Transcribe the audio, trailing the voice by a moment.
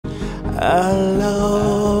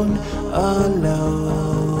alone, alone.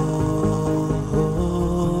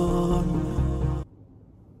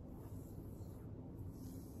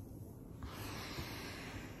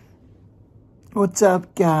 What's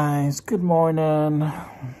up, guys? Good morning.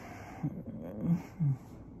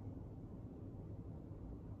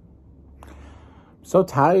 So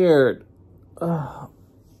tired. Ugh.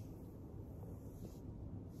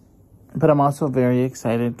 But I'm also very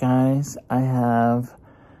excited, guys. I have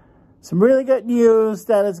some really good news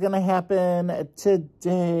that is going to happen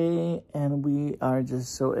today. And we are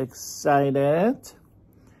just so excited.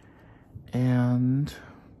 And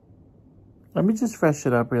let me just fresh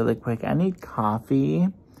it up really quick. I need coffee.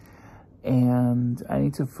 And I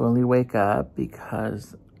need to fully wake up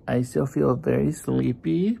because I still feel very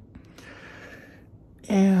sleepy.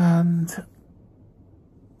 And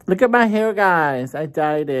look at my hair, guys. I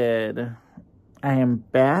dyed it. I am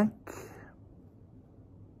back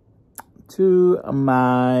to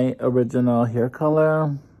my original hair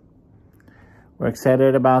color. We're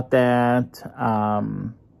excited about that. I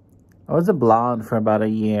was a blonde for about a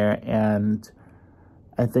year, and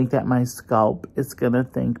I think that my scalp is going to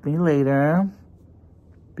thank me later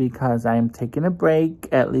because I'm taking a break,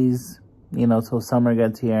 at least, you know, till summer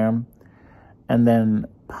gets here. And then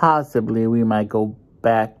possibly we might go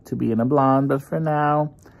back to being a blonde. But for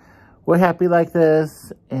now, we're happy like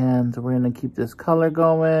this. And we're going to keep this color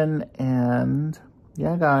going. And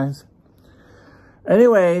yeah, guys.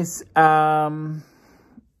 Anyways, it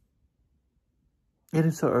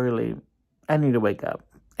is so early. I need to wake up.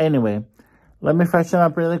 Anyway, let me freshen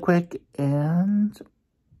up really quick. And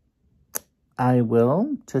I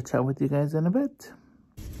will chit-chat with you guys in a bit.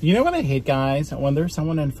 You know what I hate, guys? When there's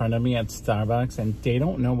someone in front of me at Starbucks and they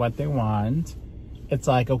don't know what they want. It's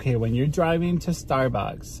like, okay, when you're driving to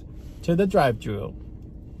Starbucks, to the drive-thru,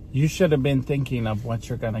 you should have been thinking of what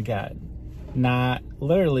you're going to get. Not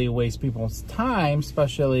literally waste people's time,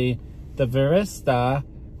 especially the barista,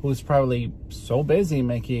 who's probably so busy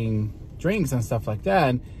making drinks and stuff like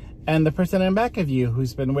that. And the person in back of you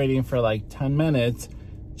who's been waiting for like 10 minutes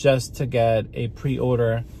just to get a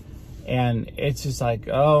pre-order. And it's just like,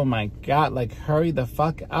 oh my God, like hurry the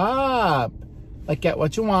fuck up. Like get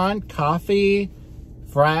what you want, coffee,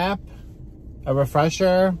 frap, a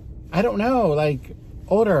refresher. I don't know, like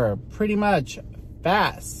order pretty much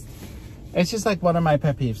fast. It's just like one of my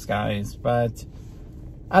pet peeves, guys. But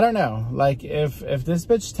I don't know, like if this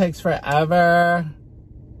bitch takes forever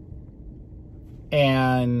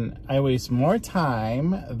and I waste more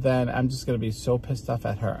time, then I'm just gonna be so pissed off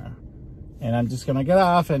at her. And I'm just gonna get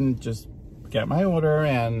off and just get my order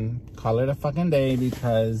and call it a fucking day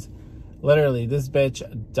because literally this bitch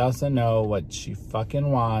doesn't know what she fucking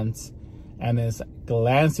wants and is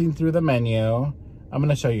glancing through the menu. I'm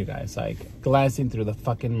gonna show you guys, like glancing through the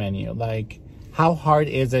fucking menu. Like, how hard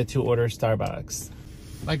is it to order Starbucks?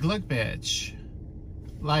 Like, look, bitch.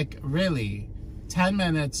 Like, really? 10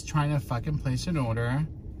 minutes trying to fucking place an order.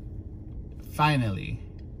 Finally.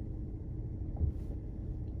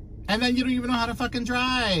 And then you don't even know how to fucking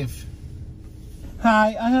drive.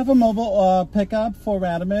 Hi, I have a mobile pickup for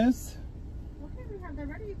Radimus. Okay, we have that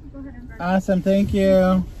ready. You can go ahead and grab it. Awesome, thank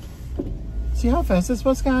you. See how fast this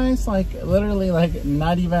was, guys? Like, literally, like,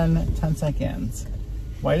 not even 10 seconds.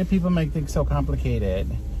 Why do people make things so complicated?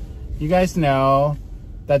 You guys know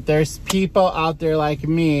that there's people out there like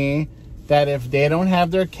me that if they don't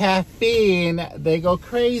have their caffeine, they go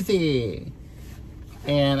crazy.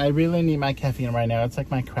 And I really need my caffeine right now. It's like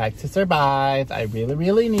my crack to survive. I really,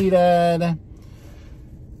 really need it.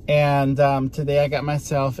 And today I got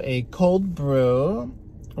myself a cold brew,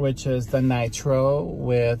 which is the nitro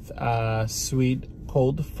with sweet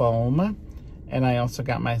cold foam. And I also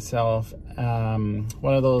got myself one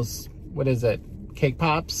of those, what is it? Cake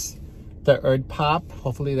pops, the Earth Pop.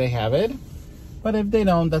 Hopefully they have it. But if they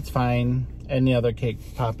don't, that's fine. Any other cake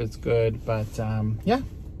pop is good. But yeah,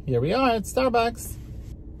 here we are at Starbucks.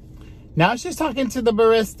 Now she's talking to the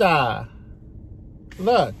barista.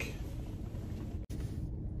 Look.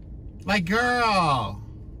 Like, girl.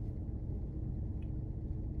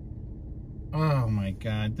 Oh my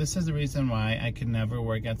God. This is the reason why I could never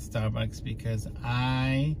work at Starbucks, because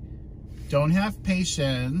I don't have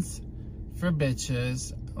patience for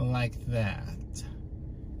bitches like that.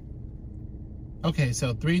 Okay,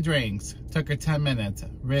 so 3 drinks. Took her 10 minutes.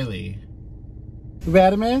 Really?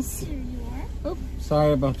 Radimus? Here you are. Oh,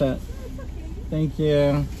 sorry about that. It's okay. Thank you.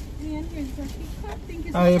 And here's your teacup. Thank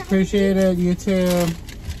you so much. I appreciate it. You too.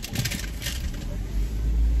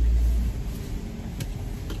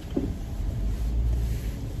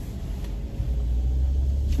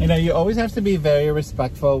 You know, you always have to be very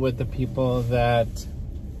respectful with the people that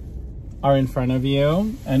are in front of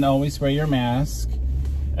you, and always wear your mask.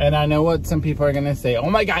 And I know what some people are gonna say. Oh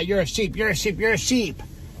my God, you're a sheep, you're a sheep, you're a sheep.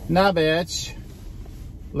 Nah, bitch.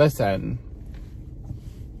 Listen.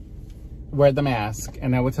 Wear the mask,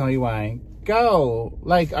 and I will tell you why. Go.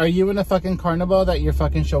 Like, are you in a fucking carnival that you're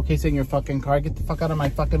fucking showcasing your fucking car? Get the fuck out of my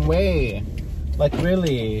fucking way. Like,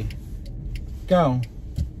 really. Go.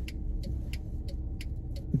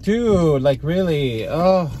 Dude, like, really.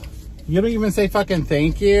 Oh, you don't even say fucking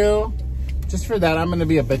thank you. Just for that, I'm gonna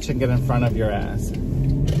be a bitch and get in front of your ass.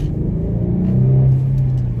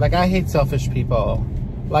 Like, I hate selfish people.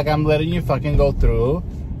 Like, I'm letting you fucking go through.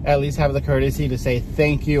 At least have the courtesy to say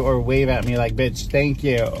thank you or wave at me like, bitch, thank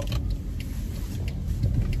you.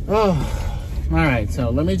 Oh, all right. So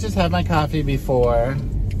let me just have my coffee before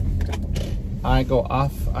I go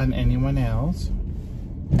off on anyone else.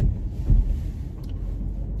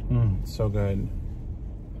 So good.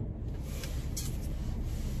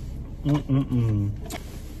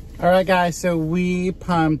 All right, guys. So we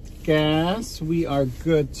pumped gas. We are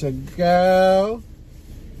good to go.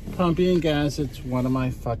 Pumping gas, it's one of my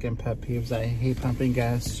fucking pet peeves. I hate pumping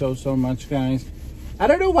gas so much, guys. I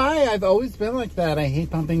don't know why. I've always been like that. I hate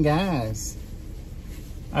pumping gas.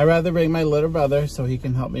 I'd rather bring my little brother so he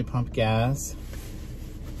can help me pump gas.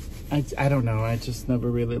 I don't know. I just never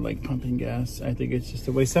really like pumping gas. I think it's just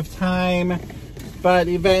a waste of time. But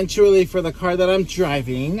eventually, for the car that I'm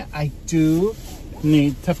driving, I do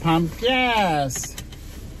need to pump gas.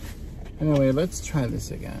 Anyway, let's try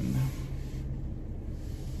this again.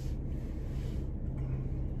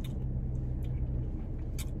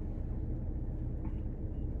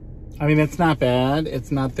 I mean, it's not bad. It's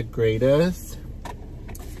not the greatest.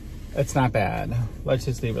 It's not bad. Let's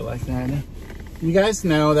just leave it like that. You guys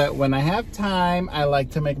know that when I have time, I like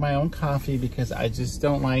to make my own coffee because I just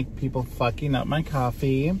don't like people fucking up my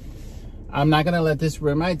coffee. I'm not gonna let this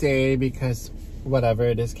ruin my day because whatever,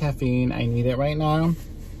 it is caffeine. I need it right now.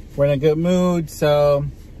 We're in a good mood, so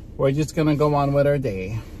we're just gonna go on with our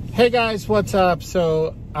day. Hey guys, what's up?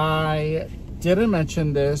 So I didn't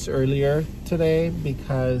mention this earlier today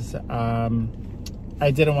because I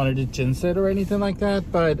didn't want to jinx it or anything like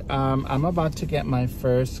that, but I'm about to get my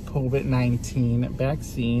first COVID-19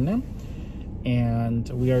 vaccine, and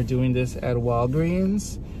we are doing this at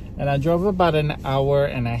Walgreens, and I drove about an hour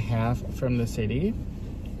and a half from the city.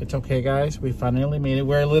 It's okay, guys. We finally made it.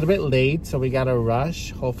 We're a little bit late, so we got to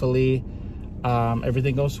rush. Hopefully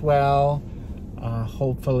everything goes well.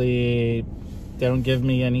 Hopefully they don't give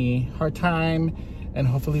me any hard time, and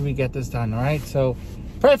hopefully we get this done. All right, so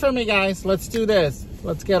pray for me, guys. Let's do this.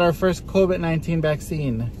 Let's get our first COVID-19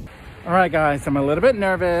 vaccine. All right, guys, I'm a little bit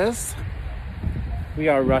nervous. We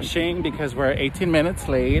are rushing because we're 18 minutes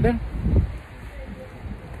late.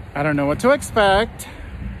 I don't know what to expect.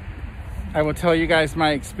 I will tell you guys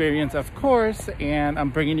my experience, of course, and I'm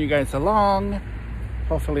bringing you guys along.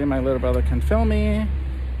 Hopefully my little brother can film me.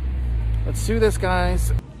 Let's do this,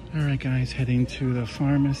 guys. All right, guys, heading to the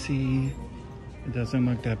pharmacy. It doesn't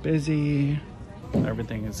look that busy.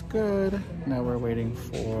 Everything is good. Now we're waiting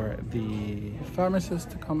for the pharmacist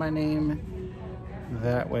to call my name.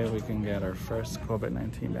 That way we can get our first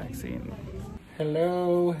COVID-19 vaccine.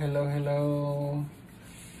 Hello, hello, hello.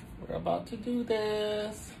 We're about to do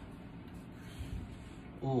this.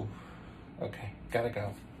 Ooh, okay, gotta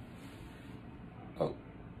go. Oh.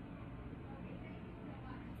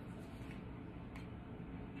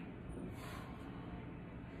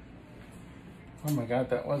 Oh my God,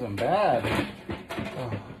 that wasn't bad.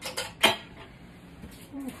 Oh.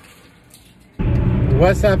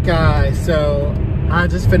 What's up, guys? So I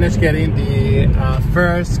just finished getting the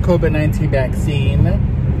first COVID-19 vaccine.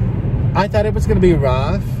 I thought it was gonna be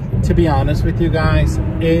rough, to be honest with you guys.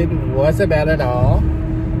 It wasn't bad at all.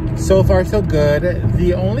 So far, so good.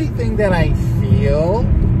 The only thing that I feel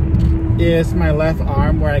is my left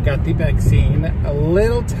arm where I got the vaccine. A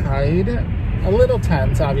little tight, a little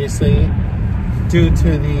tense, obviously, due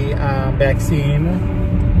to the vaccine.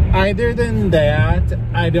 Other than that,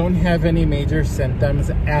 I don't have any major symptoms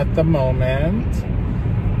at the moment.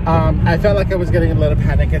 I felt like I was getting a little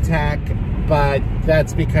panic attack, but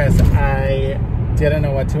that's because I didn't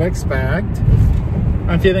know what to expect.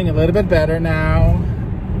 I'm feeling a little bit better now.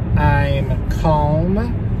 I'm calm,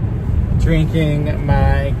 drinking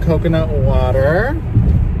my coconut water,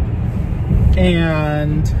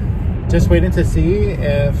 and just waiting to see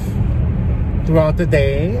if throughout the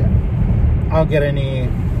day I'll get any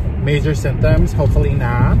major symptoms. Hopefully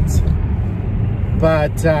not,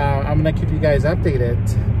 but I'm gonna keep you guys updated.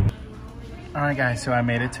 All right, guys, so I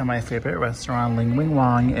made it to my favorite restaurant, Ling Wing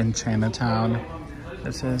Wong in Chinatown.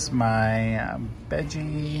 This is my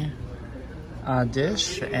veggie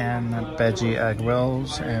dish and veggie egg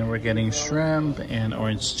rolls, and we're getting shrimp and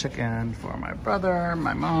orange chicken for my brother,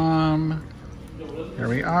 my mom. Here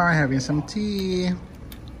we are having some tea.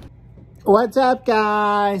 What's up,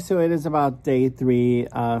 guys? So it is about day 3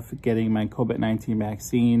 of getting my COVID-19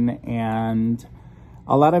 vaccine, and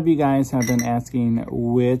a lot of you guys have been asking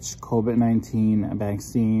which COVID-19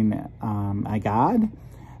 vaccine I got.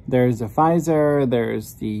 There's a Pfizer,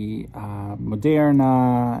 there's the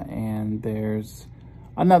Moderna, and there's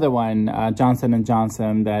another one, Johnson &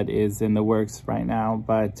 Johnson, that is in the works right now.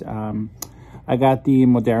 But I got the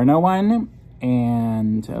Moderna one,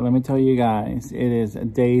 and let me tell you guys, it is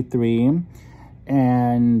day 3,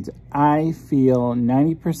 and I feel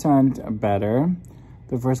 90% better.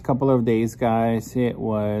 The first couple of days, guys, it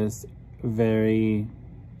was very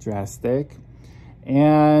drastic,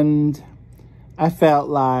 and I felt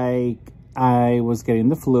like I was getting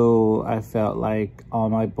the flu. I felt like all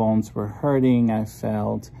my bones were hurting. I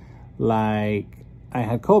felt like I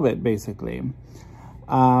had COVID, basically.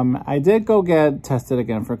 I did go get tested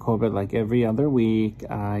again for COVID like every other week.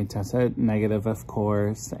 I tested negative, of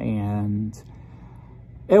course, and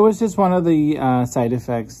it was just one of the side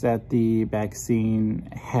effects that the vaccine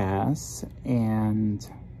has. And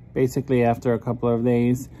basically, after a couple of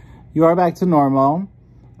days, you are back to normal.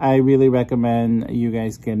 I really recommend you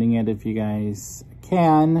guys getting it if you guys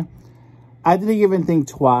can. I didn't even think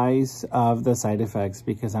twice of the side effects,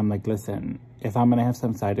 because I'm like, listen, if I'm going to have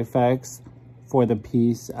some side effects for the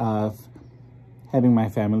peace of having my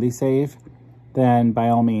family safe, then by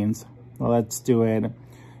all means, let's do it.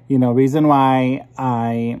 You know, reason why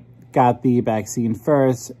I got the vaccine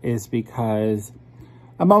first is because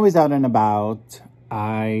I'm always out and about.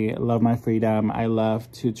 I love my freedom. I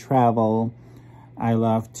love to travel. I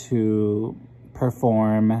love to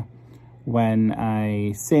perform when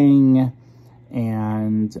I sing,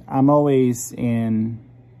 and I'm always in,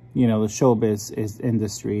 you know, the showbiz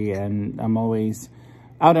industry, and I'm always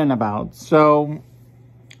out and about. So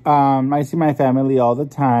I see my family all the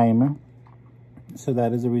time. So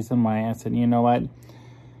that is the reason why I said, you know what,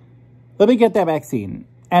 let me get that vaccine.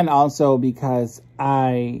 And also because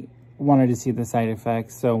I wanted to see the side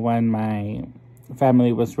effects. So when my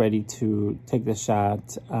family was ready to take the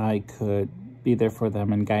shot, I could be there for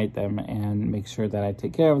them and guide them and make sure that I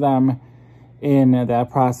take care of them in that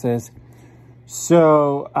process.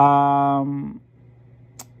 So,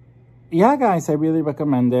 yeah, guys, I really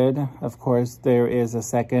recommend it. Of course, there is a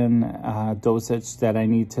second dosage that I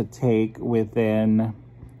need to take within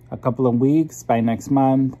a couple of weeks, by next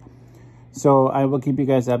month. So I will keep you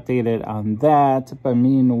guys updated on that. But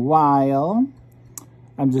meanwhile,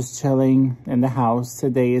 I'm just chilling in the house.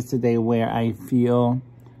 Today is the day where I feel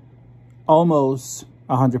almost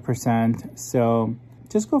 100%. So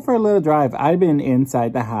just go for a little drive. I've been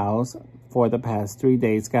inside the house for the past 3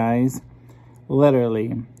 days, guys.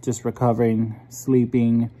 Literally just recovering,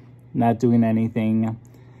 sleeping, not doing anything.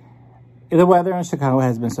 The weather in Chicago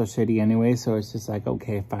has been so shitty anyway, so it's just like,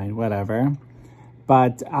 okay, fine, whatever.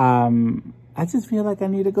 But I just feel like I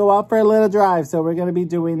need to go out for a little drive. So we're going to be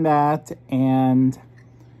doing that and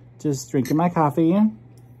just drinking my coffee.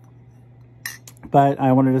 But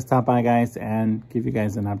I wanted to stop by, guys, and give you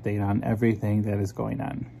guys an update on everything that is going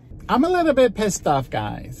on. I'm a little bit pissed off,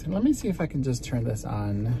 guys. Let me see if I can just turn this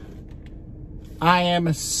on. I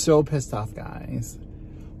am so pissed off, guys.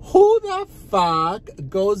 Who the fuck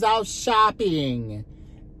goes out shopping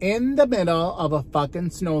in the middle of a fucking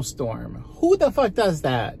snowstorm? Who the fuck does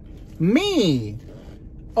that? Me!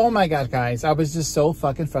 Oh my God, guys. I was just so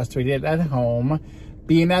fucking frustrated at home.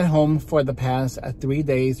 Being at home for the past 3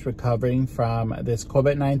 days, recovering from this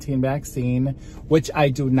COVID-19 vaccine, which I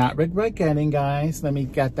do not regret getting, guys. Let me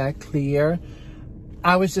get that clear.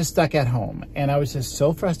 I was just stuck at home, and I was just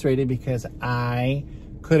so frustrated because I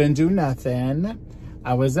couldn't do nothing.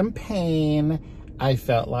 I was in pain. I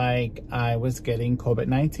felt like I was getting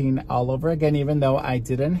COVID-19 all over again, even though I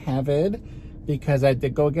didn't have it, because I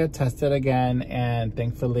did go get tested again, and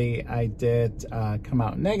thankfully I did come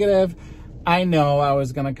out negative. I know I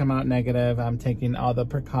was going to come out negative. I'm taking all the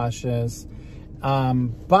precautions.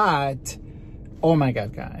 But, oh my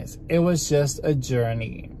God, guys, it was just a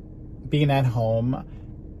journey being at home.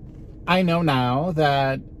 I know now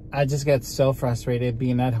that I just get so frustrated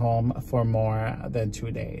being at home for more than 2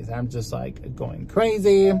 days. I'm just like going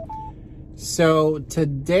crazy. So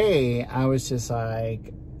today I was just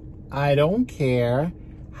like, I don't care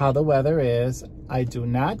how the weather is. I do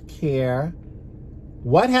not care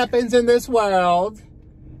what happens in this world,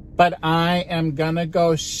 but I am gonna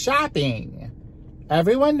go shopping.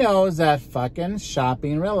 Everyone knows that fucking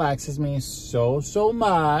shopping relaxes me so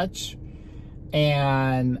much,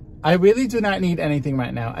 and I really do not need anything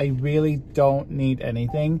right now. I really don't need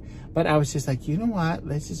anything. But I was just like, you know what?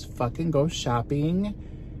 Let's just fucking go shopping,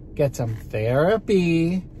 get some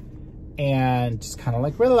therapy, and just kind of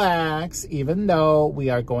like relax, even though we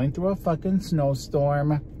are going through a fucking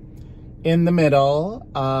snowstorm in the middle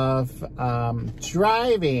of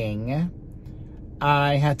driving.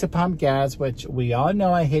 I had to pump gas, which we all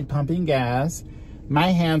know I hate pumping gas.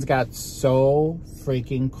 My hands got so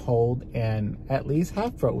freaking cold and at least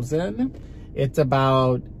half frozen. It's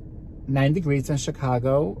about 9 degrees in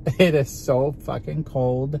Chicago. It is so fucking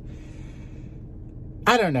cold.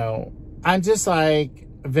 I don't know. I'm just like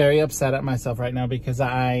very upset at myself right now because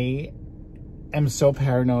I am so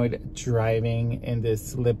paranoid driving in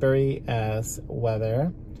this slippery ass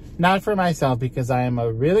weather. Not for myself because I am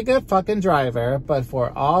a really good fucking driver, but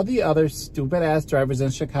for all the other stupid ass drivers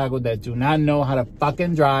in Chicago that do not know how to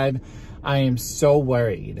fucking drive, I am so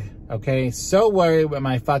worried. Okay, so worried with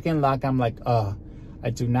my fucking luck. I'm like, oh,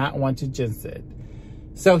 I do not want to jinx it.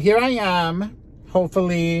 So here I am.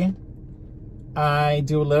 Hopefully I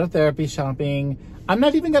do a little therapy shopping. I'm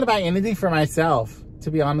not even gonna buy anything for myself,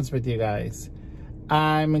 to be honest with you guys.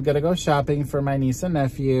 I'm gonna go shopping for my niece and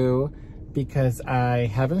nephew because I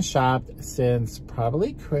haven't shopped since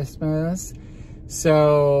probably Christmas.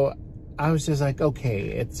 So I was just like, okay,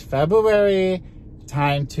 it's February,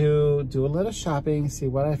 time to do a little shopping, see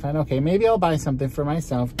what I find. Okay, maybe I'll buy something for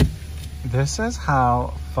myself. This is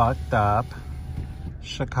how fucked up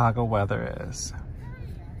Chicago weather is.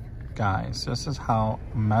 Guys, this is how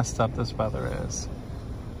messed up this weather is.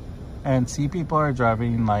 And see, people are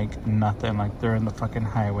driving like nothing, like they're in the fucking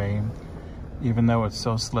highway, even though it's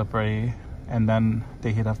so slippery. And then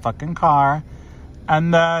they hit a fucking car.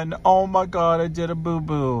 And then, oh my God, I did a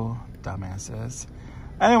boo-boo. Dumbasses.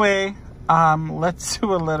 Anyway, let's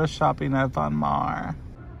do a little shopping at Von Mar.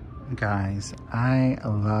 Guys, I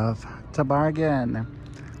love to bargain.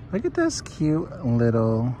 Look at this cute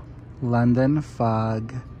little London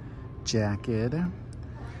fog jacket.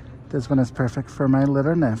 This one is perfect for my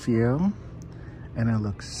little nephew. And it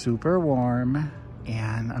looks super warm.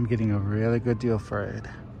 And I'm getting a really good deal for it.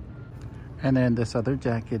 And then this other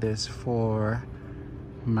jacket is for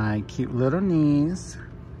my cute little niece.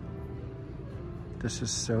 This is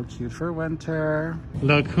so cute for winter.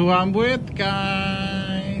 Look who I'm with,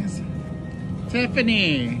 guys.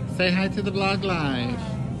 Tiffany, say hi to the Vloglife.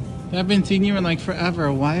 I haven't seen you in like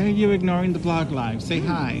forever. Why are you ignoring the Vloglife? Say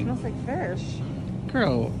hi. It smells like fish.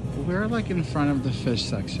 Girl, we're like in front of the fish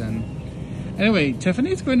section. Anyway,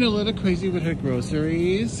 Tiffany's going a little crazy with her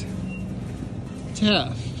groceries.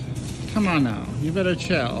 Tiff, come on now. You better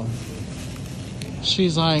chill.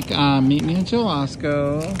 She's like, meet me at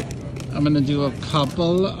Jawasco. I'm gonna do a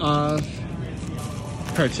couple of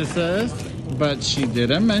purchases, but she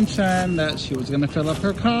didn't mention that she was gonna fill up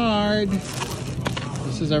her card.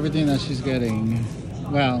 This is everything that she's getting.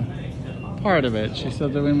 Well, part of it. She's still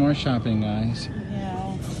doing more shopping, guys.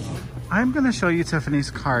 Yeah. I'm gonna show you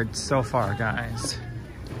Tiffany's card so far, guys.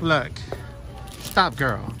 Look. Stop,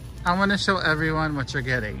 girl. I wanna show everyone what you're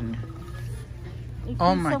getting.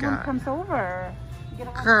 Oh my God. Comes over.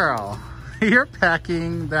 Girl, you're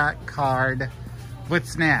packing that card with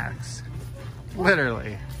snacks.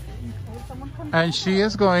 Literally. And she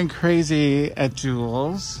is going crazy at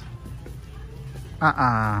Jules.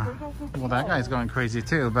 Well, that guy's going crazy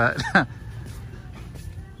too, but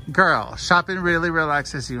girl, shopping really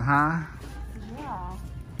relaxes you, huh? Yeah.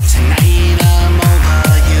 Tonight